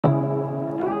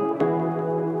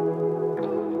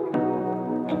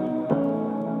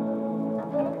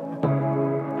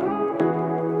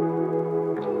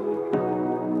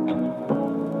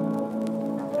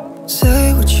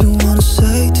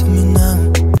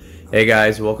Hey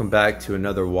guys, welcome back to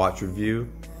another watch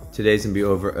review. Today's gonna be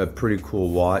over a pretty cool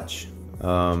watch.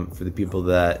 For the people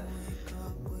that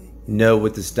know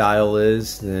what the style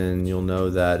is, then you'll know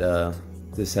that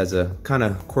this has a kind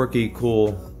of quirky,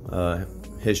 cool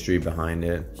history behind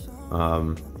it.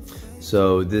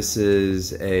 So this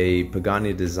is a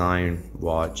Pagani design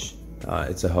watch.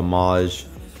 It's a homage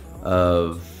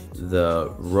of the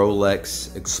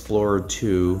Rolex Explorer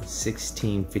 2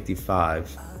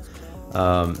 1655.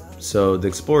 So the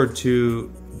Explorer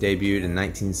 2 debuted in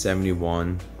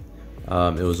 1971.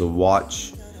 It was a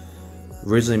watch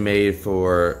originally made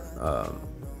for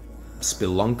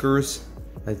spelunkers,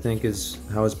 I think is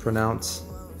how it's pronounced,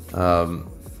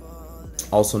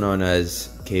 also known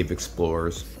as cave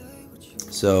explorers.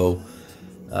 So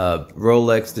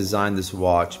Rolex designed this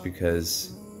watch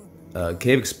because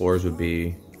cave explorers would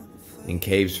be in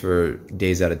caves for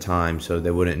days at a time, so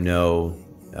they wouldn't know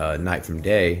night from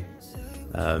day.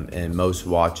 And most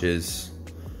watches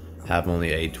have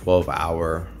only a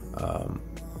 12-hour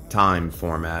time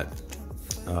format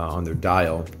on their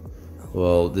dial.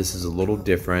 Well, this is a little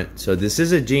different. So this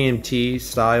is a GMT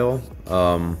style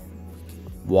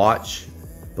watch,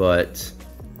 but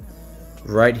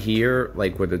right here,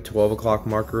 like where the 12 o'clock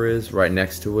marker is, right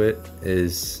next to it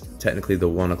is technically the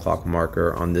 1 o'clock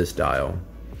marker on this dial.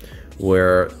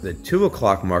 Where the 2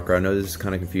 o'clock marker, I know this is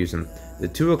kind of confusing, the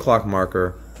 2 o'clock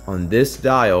marker on this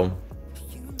dial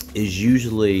is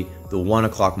usually the 1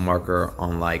 o'clock marker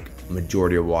on like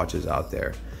majority of watches out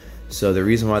there. So the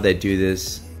reason why they do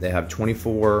this, they have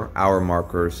 24-hour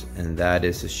markers, and that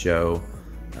is to show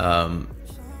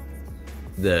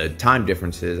the time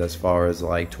differences as far as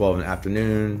like 12 in the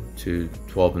afternoon to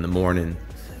 12 in the morning.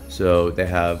 So they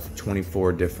have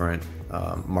 24 different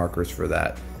markers for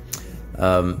that.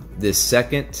 This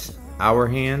second hour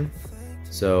hand,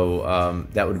 so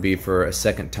that would be for a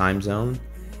second time zone,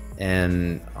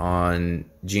 and on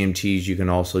GMTs you can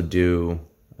also do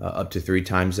up to 3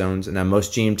 time zones. And now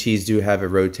most GMTs do have a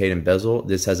rotating bezel.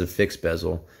 This has a fixed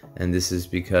bezel, and this is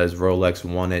because Rolex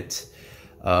wanted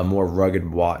a more rugged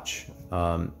watch.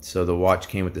 So the watch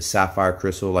came with the sapphire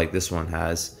crystal like this one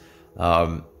has,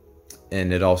 and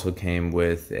it also came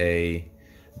with a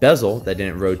bezel that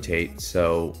didn't rotate,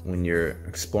 so when you're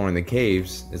exploring the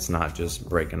caves it's not just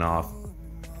breaking off.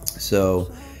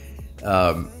 So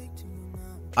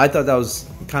I thought that was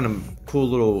kind of cool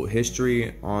little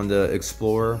history on the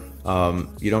Explorer.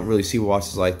 You don't really see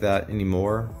watches like that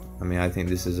anymore. I mean, I think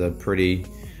this is a pretty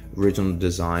original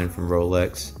design from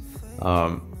Rolex.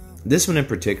 This one in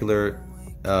particular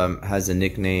has a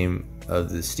nickname of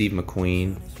the Steve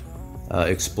McQueen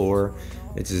Explorer.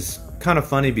 It's just kind of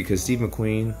funny because Steve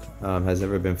McQueen has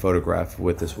never been photographed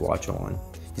with this watch on.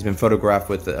 He's been photographed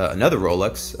with another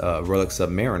Rolex, Rolex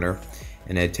Submariner,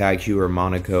 and a Tag Heuer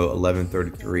Monaco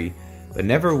 1133, but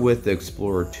never with the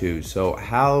Explorer 2. So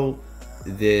how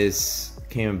this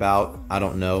came about, I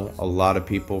don't know. A lot of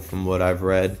people, from what I've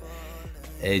read,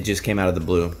 it just came out of the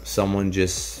blue. Someone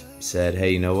just said,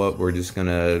 hey, you know what, we're just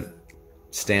gonna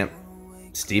stamp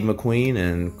Steve McQueen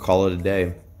and call it a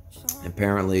day.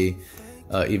 Apparently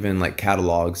even like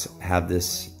catalogs have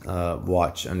this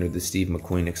watch under the Steve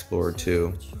McQueen Explorer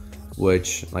 2,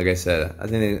 which, like I said, I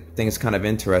think it's kind of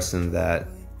interesting that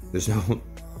there's no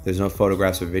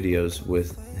photographs or videos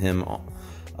with him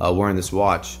wearing this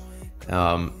watch,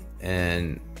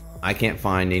 and I can't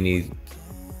find any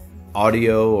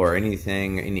audio or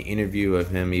anything, any interview of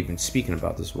him even speaking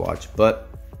about this watch. But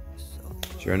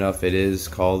sure enough, it is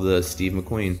called the Steve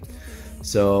McQueen.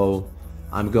 So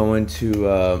I'm going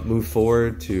to move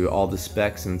forward to all the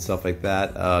specs and stuff like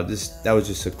that. That was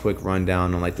just a quick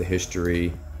rundown on like the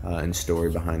history and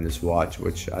story behind this watch,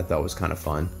 which I thought was kind of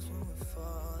fun.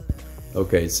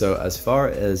 Okay, so as far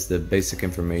as the basic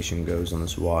information goes on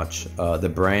this watch,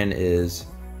 the brand is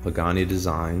Pagani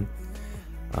Design.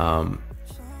 The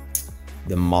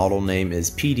model name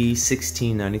is PD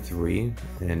 1693,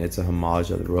 and it's a homage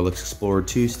of the Rolex Explorer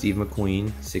 2 Steve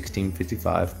McQueen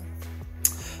 1655.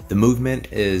 The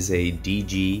movement is a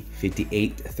DG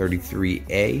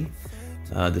 5833A.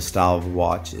 The style of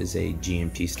watch is a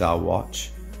GMT style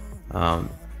watch.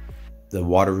 The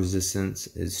water resistance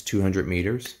is 200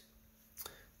 meters.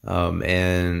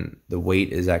 And the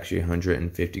weight is actually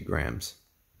 150 grams.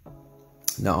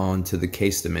 Now on to the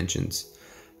case dimensions.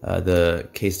 The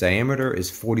case diameter is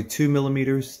 42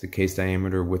 millimeters. The case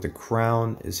diameter with the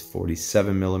crown is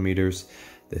 47 millimeters.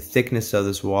 The thickness of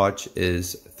this watch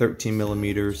is 13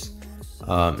 millimeters,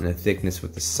 and the thickness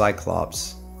with the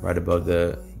Cyclops right above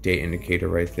the date indicator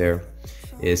right there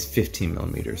is 15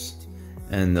 millimeters.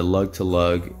 And the lug to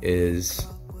lug is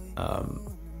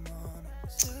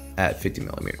at 50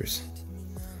 millimeters.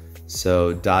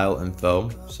 So dial info.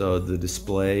 So the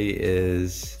display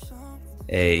is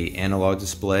a analog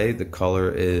display. The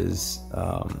color is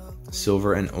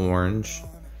silver and orange.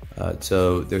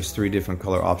 So there's 3 different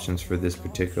color options for this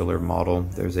particular model.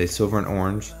 There's a silver and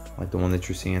orange, like the one that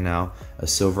you're seeing now, a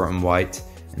silver and white,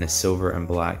 and a silver and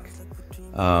black.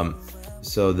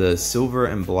 So the silver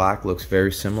and black looks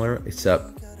very similar,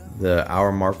 except the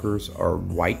hour markers are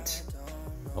white,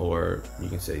 or you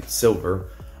can say silver,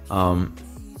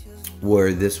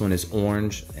 where this one is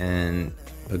orange, and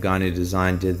Pagani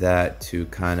Design did that to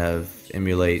kind of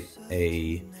emulate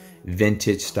a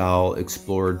vintage style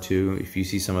Explorer 2. If you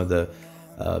see some of the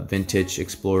vintage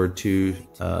Explorer 2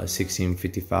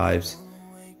 1655s,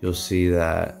 you'll see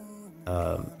that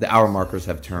the hour markers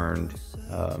have turned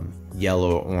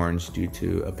yellow or orange due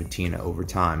to a patina over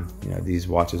time. You know, these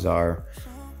watches are,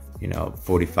 you know,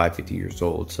 45, 50 years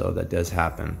old, so that does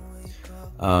happen.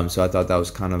 So I thought that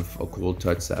was kind of a cool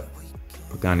touch that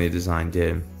Pagani Design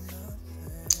did.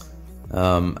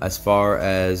 As far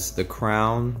as the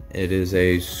crown, it is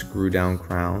a screw down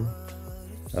crown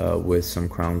with some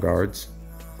crown guards.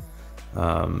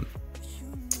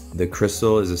 The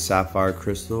crystal is a sapphire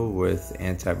crystal with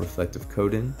anti-reflective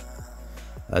coating.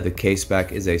 The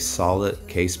caseback is a solid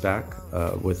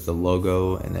caseback with the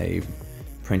logo and a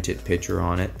printed picture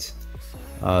on it.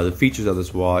 The features of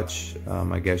this watch,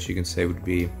 I guess you can say, would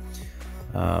be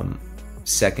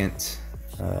second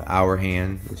hour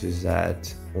hand, which is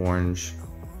that orange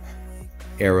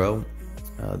arrow,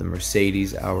 the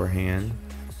Mercedes hour hand,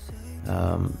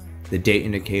 the date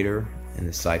indicator, and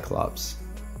the Cyclops.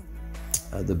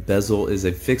 The bezel is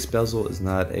a fixed bezel, is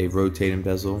not a rotating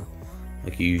bezel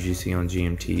like you usually see on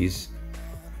GMTs.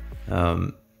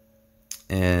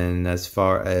 And as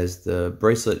far as the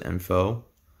bracelet info,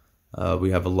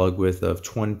 we have a lug width of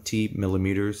 20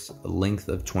 millimeters, a length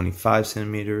of 25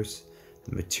 centimeters.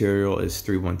 The material is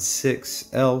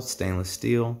 316L stainless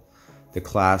steel. The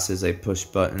class is a push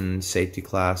button safety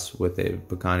class with a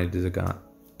Pagani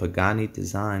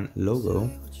Design logo.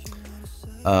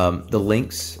 The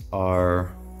links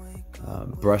are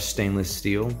brushed stainless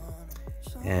steel,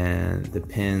 and the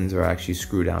pins are actually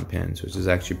screw down pins, which is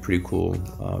actually pretty cool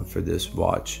for this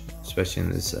watch, especially in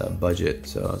this budget.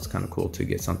 So it's kind of cool to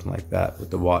get something like that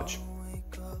with the watch.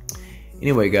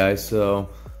 Anyway guys, so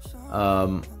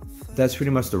that's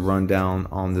pretty much the rundown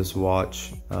on this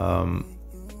watch.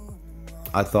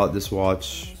 I thought this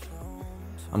watch,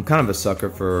 I'm kind of a sucker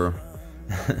for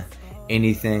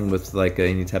anything with like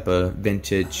any type of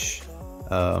vintage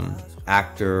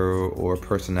actor or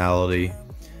personality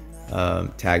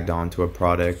tagged on to a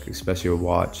product, especially a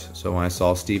watch. So when I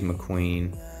saw Steve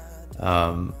McQueen,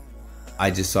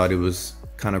 I just thought it was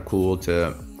kind of cool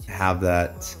to have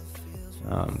that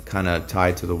kind of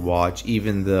tied to the watch,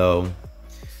 even though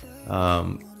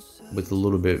with a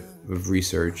little bit of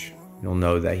research you'll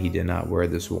know that he did not wear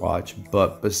this watch.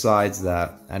 But besides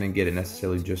that, I didn't get it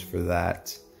necessarily just for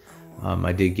that.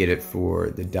 I did get it for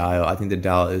the dial. I think the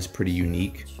dial is pretty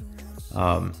unique.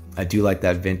 I do like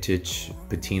that vintage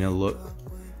patina look.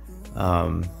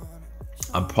 I'm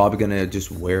probably gonna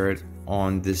just wear it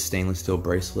on this stainless steel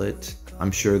bracelet.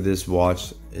 I'm sure this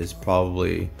watch is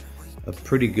probably a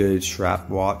pretty good strap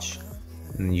watch,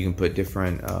 and you can put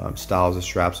different styles of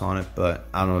straps on it. But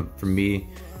I don't know, for me,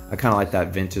 I kind of like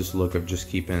that vintage look of just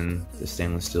keeping the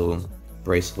stainless steel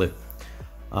bracelet.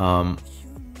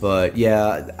 But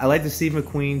yeah, I like the Steve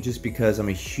McQueen just because I'm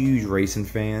a huge racing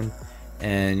fan,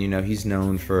 and you know, he's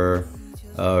known for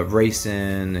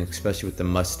racing, especially with the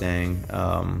Mustang,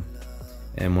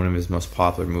 and one of his most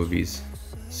popular movies.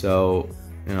 So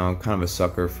you know, I'm kind of a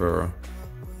sucker for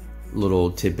little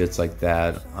tidbits like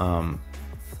that.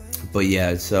 But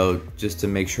yeah, so just to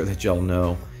make sure that y'all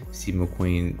know, Steve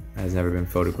McQueen has never been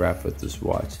photographed with this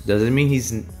watch. Doesn't mean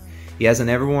he hasn't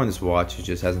ever worn this watch, it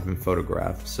just hasn't been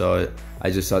photographed. So I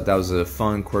just thought that was a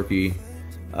fun, quirky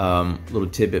little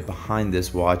tidbit behind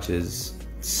this watch. Is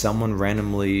someone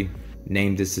randomly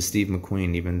named this to Steve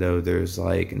McQueen, even though there's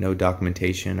like no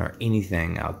documentation or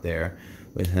anything out there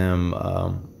with him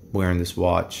wearing this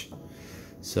watch.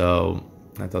 So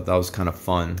I thought that was kind of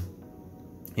fun.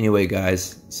 Anyway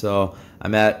guys, so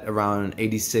I'm at around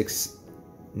 86,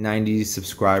 90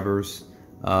 subscribers.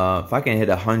 If I can hit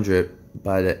 100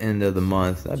 by the end of the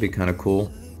month, that'd be kind of cool.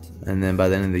 And then by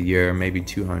the end of the year, maybe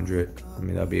 200. I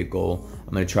mean, that'd be a goal.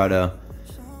 I'm gonna try to,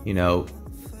 you know,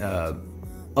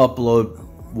 upload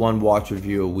one watch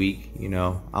review a week. You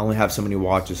know, I only have so many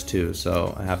watches too,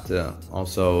 so I have to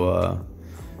also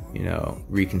you know,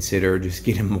 reconsider just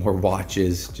getting more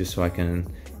watches just so I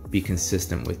can be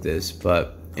consistent with this.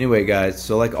 But anyway guys,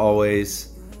 so like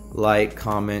always, like,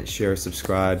 comment, share,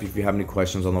 subscribe. If you have any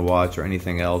questions on the watch or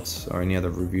anything else or any other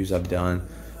reviews I've done,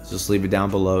 just leave it down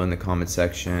below in the comment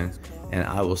section, and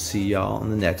I will see y'all on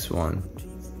the next one.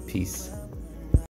 Peace.